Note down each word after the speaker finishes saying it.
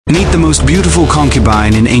Meet the most beautiful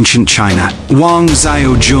concubine in ancient China. Wong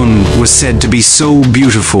was said to be so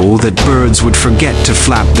beautiful that birds would forget to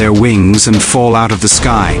flap their wings and fall out of the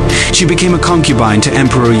sky. She became a concubine to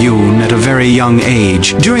Emperor Yun at a very young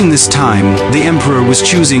age. During this time, the emperor was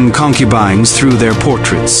choosing concubines through their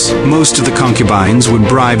portraits. Most of the concubines would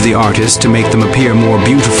bribe the artist to make them appear more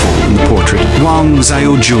beautiful in the portrait. Wang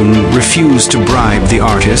Zhaojun refused to bribe the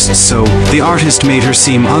artist, so the artist made her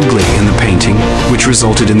seem ugly in the painting, which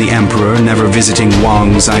resulted in the emperor never visiting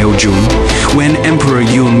Wang Zhaojun. When Emperor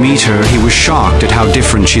Yun met her, he was shocked at how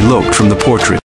different she looked from the portrait.